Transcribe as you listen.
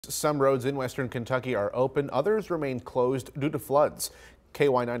Some roads in western Kentucky are open, others remain closed due to floods.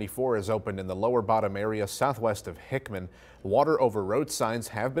 KY 94 is open in the lower bottom area southwest of Hickman. Water over road signs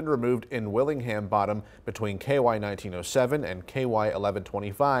have been removed in Willingham Bottom between KY 1907 and KY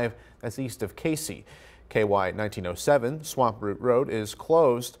 1125, that's east of Casey. KY 1907 Swamp Root Road is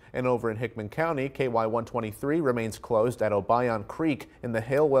closed, and over in Hickman County, KY 123 remains closed at Obion Creek in the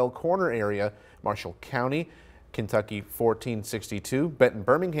Halewell Corner area. Marshall County, Kentucky 1462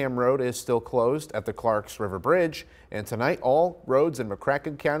 Benton-Birmingham Road is still closed at the Clarks River Bridge, and tonight all roads in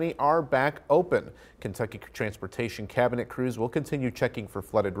McCracken County are back open. Kentucky Transportation Cabinet crews will continue checking for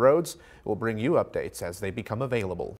flooded roads. We'll bring you updates as they become available.